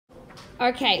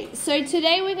Okay, so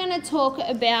today we're going to talk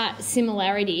about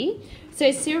similarity.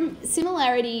 So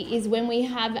similarity is when we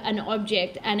have an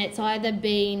object and it's either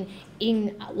been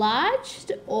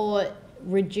enlarged or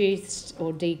reduced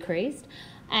or decreased.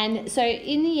 And so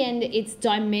in the end, its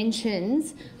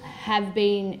dimensions have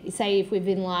been, say if we've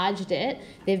enlarged it,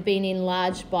 they've been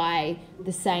enlarged by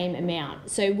the same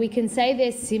amount. So we can say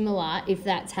they're similar if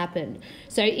that's happened.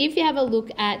 So if you have a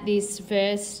look at this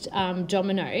first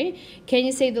domino, can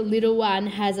you see the little one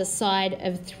has a side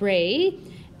of 3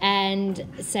 and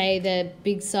say the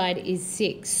big side is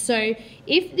 6. So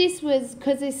if this was,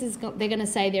 because this is, they're going to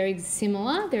say they're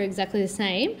similar, they're exactly the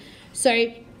same.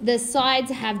 So the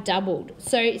sides have doubled.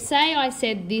 So say I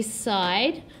said this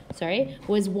side,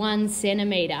 was 1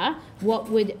 centimetre, what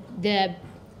would the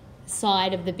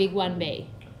side of the big one be?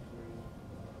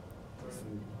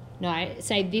 No,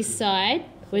 say this side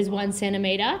was 1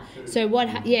 centimetre. So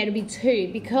what, yeah, it'll be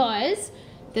 2 because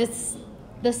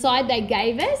the side they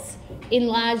gave us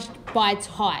enlarged by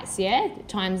twice, yeah?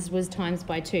 Times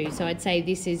by 2. So I'd say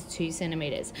this is 2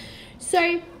 centimetres.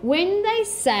 So when they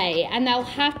say, and they'll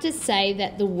have to say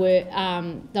that the word,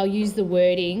 they'll use the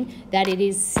wording that it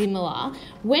is similar.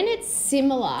 When it's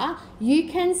similar, you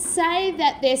can say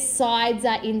that their sides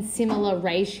are in similar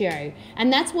ratio.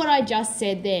 And that's what I just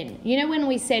said then. You know when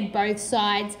we said both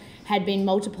sides had been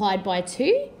multiplied by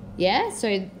 2? Yeah,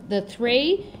 so the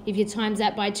 3, if you times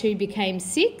that by 2, became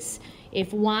 6.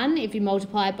 If you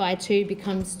multiply it by 2,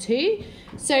 becomes 2.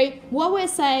 So what we're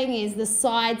saying is the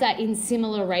sides are in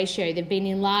similar ratio. They've been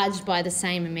enlarged by the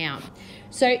same amount.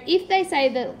 So if they say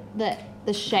that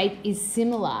the shape is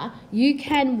similar, you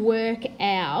can work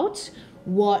out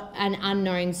what an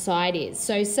unknown side is.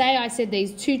 So say I said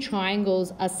these two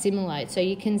triangles are similar. So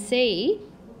you can see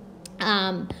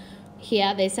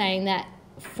here they're saying that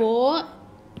 4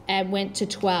 and went to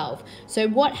 12. So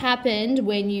what happened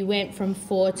when you went from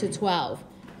 4 to 12?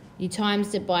 You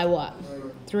times it by what?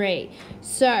 3.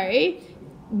 So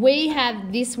we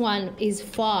have this one is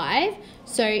 5.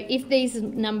 So if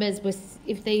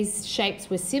these shapes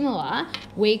were similar,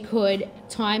 we could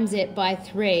times it by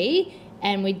 3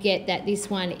 and we'd get that this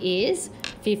one is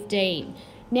 15.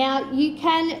 Now you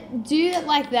can do it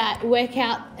like that, work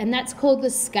out, and that's called the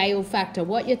scale factor.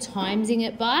 What you're timesing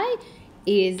it by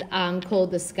is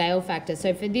called the scale factor.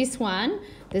 So for this one,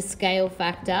 the scale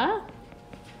factor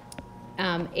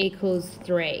equals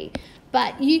 3.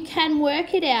 But you can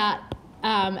work it out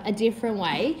a different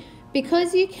way.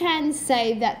 Because you can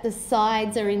say that the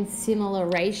sides are in similar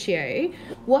ratio,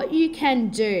 what you can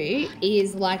do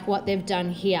is like what they've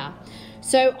done here.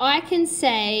 So I can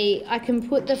say, I can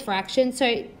put the fraction,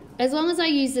 so as long as I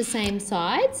use the same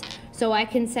sides, so I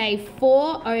can say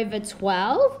 4 over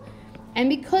 12, and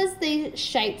because the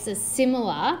shapes are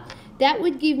similar, that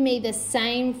would give me the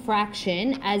same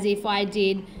fraction as if I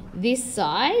did this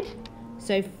side,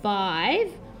 so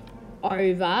 5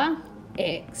 over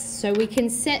x. So we can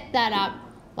set that up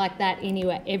like that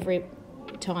anywhere, every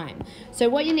time. So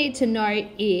what you need to know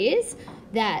is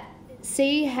that,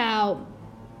 see how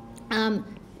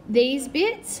these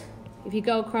bits, if you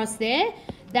go across there,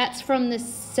 that's from the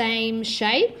same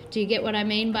shape. Do you get what I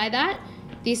mean by that?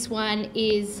 This one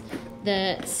is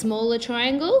the smaller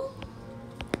triangle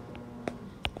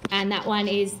and that one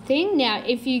is thing. Now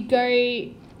if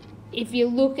you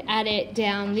look at it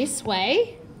down this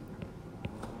way,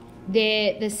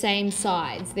 they're the same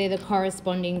sides, they're the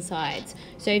corresponding sides.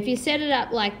 So if you set it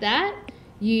up like that,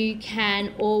 you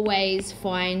can always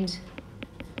find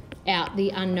out the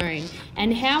unknown.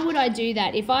 And how would I do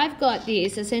that? If I've got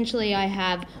this, essentially I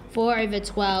have 4 over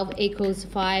 12 equals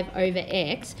 5 over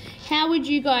x. How would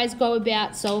you guys go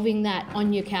about solving that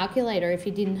on your calculator if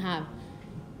you didn't have?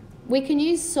 We can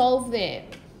use solve there.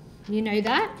 You know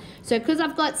that? So because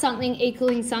I've got something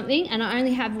equaling something and I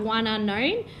only have one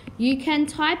unknown, you can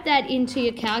type that into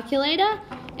your calculator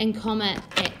and comma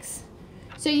x.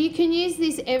 So you can use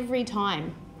this every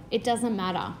time. It doesn't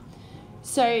matter.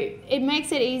 So it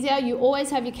makes it easier. You always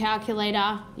have your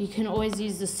calculator. You can always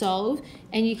use the solve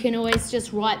and you can always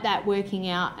just write that working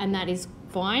out, and that is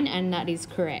fine and that is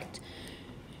correct.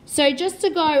 So just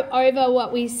to go over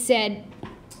what we said,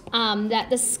 that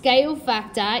the scale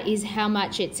factor is how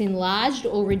much it's enlarged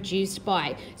or reduced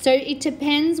by. So it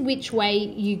depends which way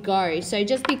you go. So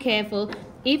just be careful.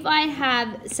 If I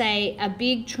have, say, a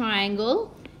big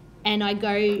triangle and I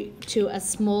go to a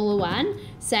smaller one,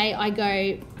 say I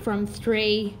go from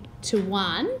 3 to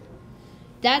 1,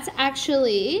 that's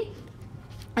actually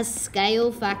a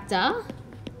scale factor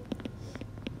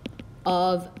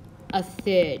of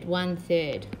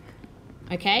 1/3.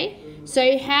 Okay,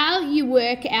 so how you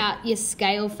work out your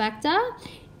scale factor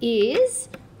is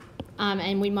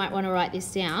and we might want to write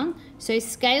this down. So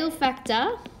scale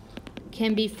factor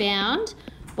can be found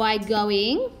by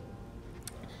going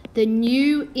the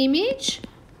new image,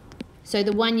 so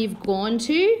the one you've gone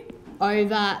to,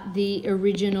 over the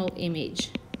original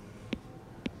image.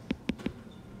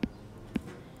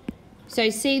 So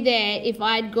see there, if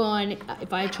I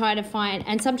try to find,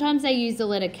 and sometimes they use the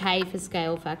letter K for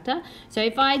scale factor. So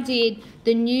if I did,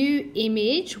 the new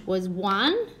image was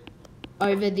 1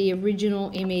 over the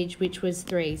original image, which was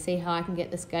 3. See how I can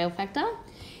get the scale factor?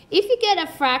 If you get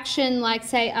a fraction, like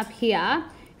say up here,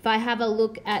 if I have a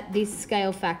look at this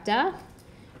scale factor,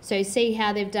 so see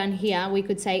how they've done here, we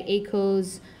could say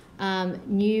equals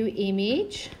new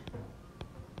image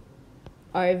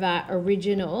over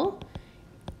original.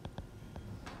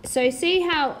 So see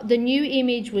how the new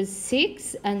image was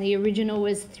 6 and the original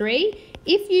was 3.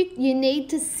 If you need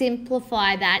to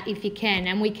simplify that if you can,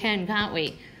 and we can, can't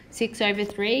we? 6 over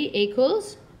 3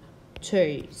 equals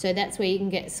 2. So that's where you can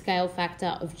get scale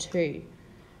factor of 2.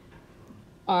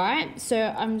 All right,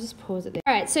 so I'm just pause it there.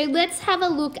 All right, so let's have a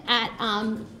look at,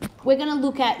 we're going to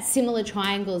look at similar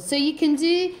triangles. So you can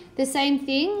do the same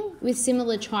thing with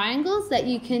similar triangles, that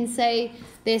you can say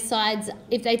their sides,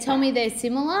 if they tell me they're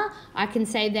similar, I can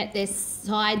say that their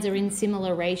sides are in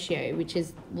similar ratio, which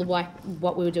is like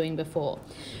what we were doing before.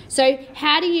 So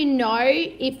how do you know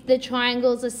if the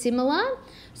triangles are similar?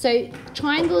 So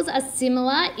triangles are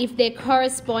similar if their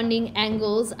corresponding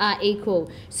angles are equal.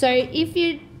 So if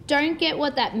you don't get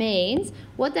what that means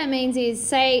is,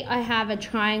 say I have a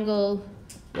triangle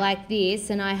like this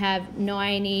and I have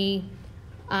 90,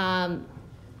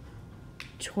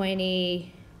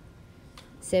 20,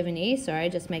 70, sorry,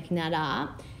 just making that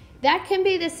up. That can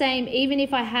be the same even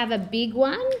if I have a big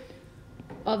one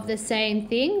of the same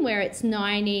thing where it's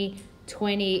 90,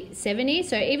 20, 70.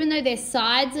 So even though their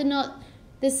sides are not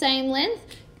the same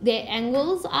length, their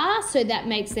angles are, so that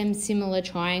makes them similar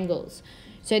triangles.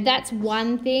 So that's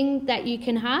one thing that you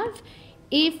can have.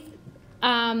 If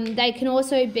they can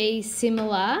also be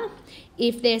similar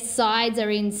if their sides are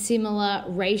in similar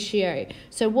ratio.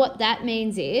 So what that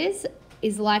means is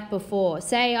like before.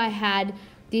 Say I had,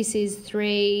 this is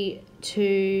 3,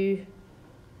 2,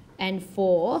 and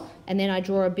 4, and then I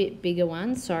draw a bit bigger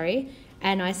one, sorry,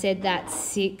 and I said that's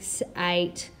 6,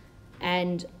 8,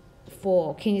 and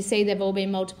 4. Can you see they've all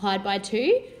been multiplied by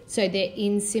 2? So they're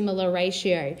in similar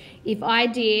ratio. If I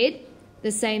did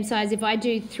the same size, if I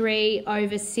do 3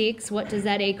 over 6, what does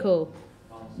that equal?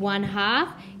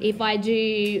 1/2. If I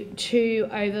do 2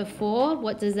 over 4,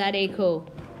 what does that equal?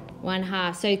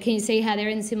 1/2. So can you see how they're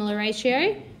in similar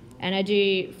ratio? And I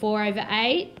do 4 over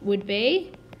 8 would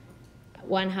be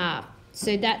 1/2.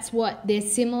 So that's what they're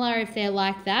similar if they're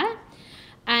like that.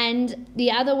 And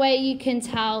the other way you can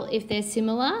tell if they're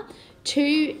similar,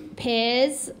 2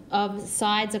 pairs of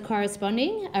sides are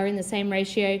corresponding, are in the same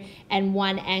ratio, and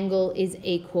 1 angle is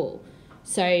equal.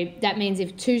 So that means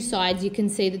if 2 sides, you can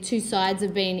see the 2 sides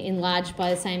have been enlarged by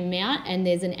the same amount and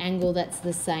there's an angle that's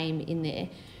the same in there.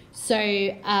 So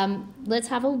let's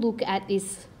have a look at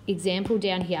this example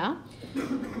down here.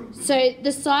 So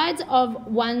the sides of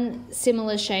one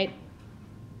similar shape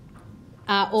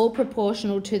are all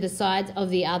proportional to the sides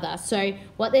of the other. So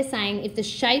what they're saying, if the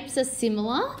shapes are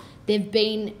similar, they've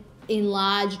been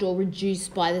enlarged or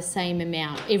reduced by the same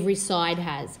amount. Every side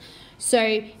has.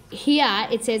 So here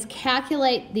it says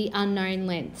calculate the unknown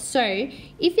length. So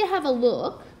if you have a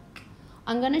look,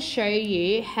 I'm going to show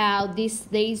you how these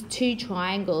 2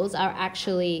 triangles are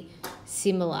actually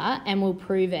similar, and we'll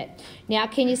prove it. Now,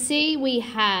 can you see we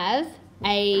have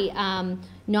a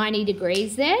 90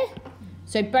 degrees there?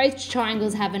 So both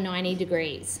triangles have a 90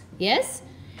 degrees, yes?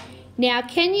 Now,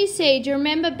 can you see, do you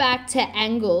remember back to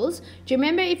angles? Do you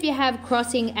remember if you have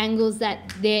crossing angles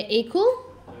that they're equal?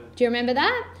 Do you remember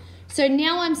that? So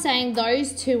now I'm saying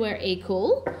those 2 are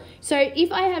equal. So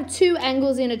if I have 2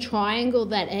 angles in a triangle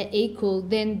that are equal,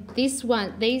 then these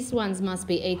ones must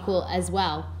be equal as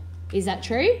well. Is that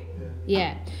true?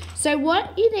 Yeah. So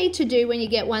what you need to do when you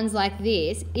get ones like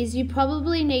this is you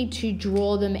probably need to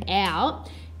draw them out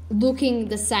looking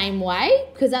the same way,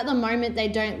 because at the moment they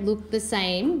don't look the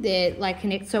same. They're like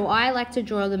connected. So I like to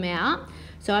draw them out.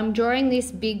 So I'm drawing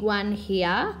this big one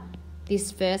here,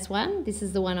 this first one. This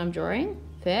is the one I'm drawing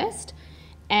first.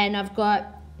 And I've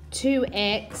got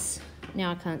 2x,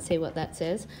 now I can't see what that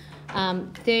says,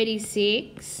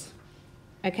 36,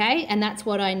 okay, and that's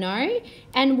what I know.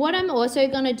 And what I'm also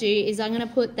going to do is I'm going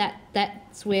to put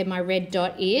that's where my red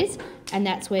dot is, and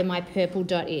that's where my purple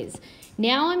dot is.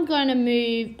 Now I'm going to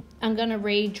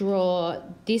redraw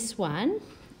this one,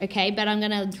 okay, but I'm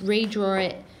going to redraw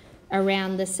it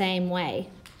around the same way,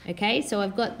 okay. So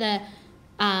I've got the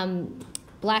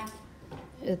black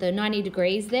the 90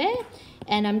 degrees there.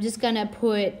 And I'm just going to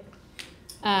put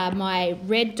my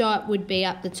red dot would be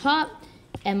up the top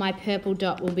and my purple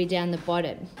dot will be down the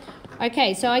bottom.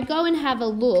 Okay, so I go and have a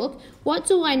look. What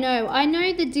do I know? I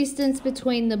know the distance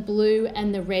between the blue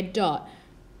and the red dot.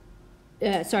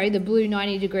 The blue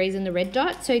 90 degrees and the red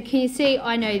dot. So can you see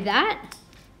I know that?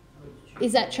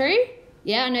 Is that true?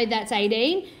 Yeah, I know that's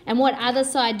 18. And what other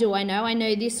side do I know? I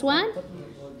know this one.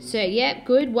 So, yeah,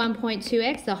 good.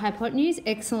 1.2x, the hypotenuse.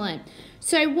 Excellent.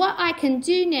 So what I can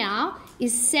do now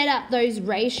is set up those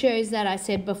ratios that I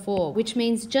said before, which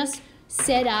means just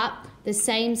set up the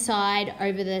same side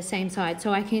over the same side.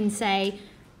 So I can say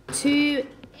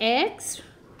 2x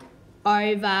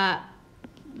over,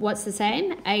 what's the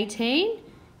same? 18,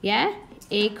 yeah,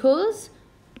 equals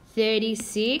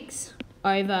 36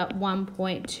 over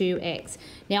 1.2x.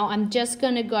 Now I'm just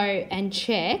going to go and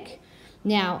check.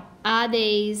 Now, are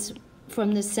these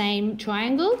from the same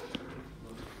triangle?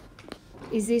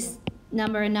 Is this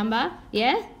number a number?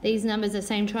 Yeah, these numbers are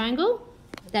same triangle.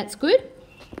 That's good.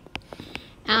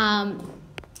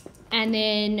 And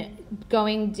then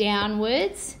going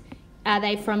downwards, are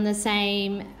they from the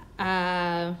same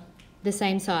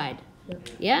side?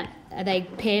 Yeah. Are they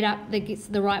paired up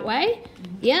the right way?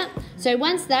 Yeah. So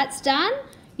once that's done,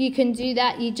 you can do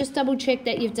that. You just double check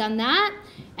that you've done that.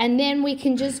 And then we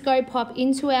can just go pop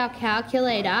into our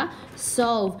calculator,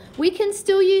 solve. We can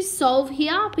still use solve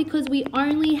here because we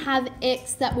only have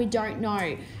x that we don't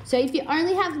know. So if you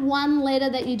only have one letter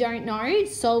that you don't know,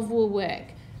 solve will work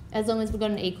as long as we've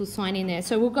got an equal sign in there.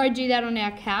 So we'll go do that on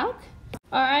our calc.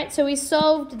 All right, so we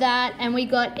solved that and we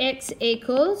got x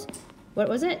equals, what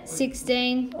was it?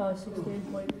 16?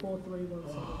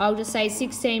 16.4317. I'll just say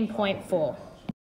 16.4.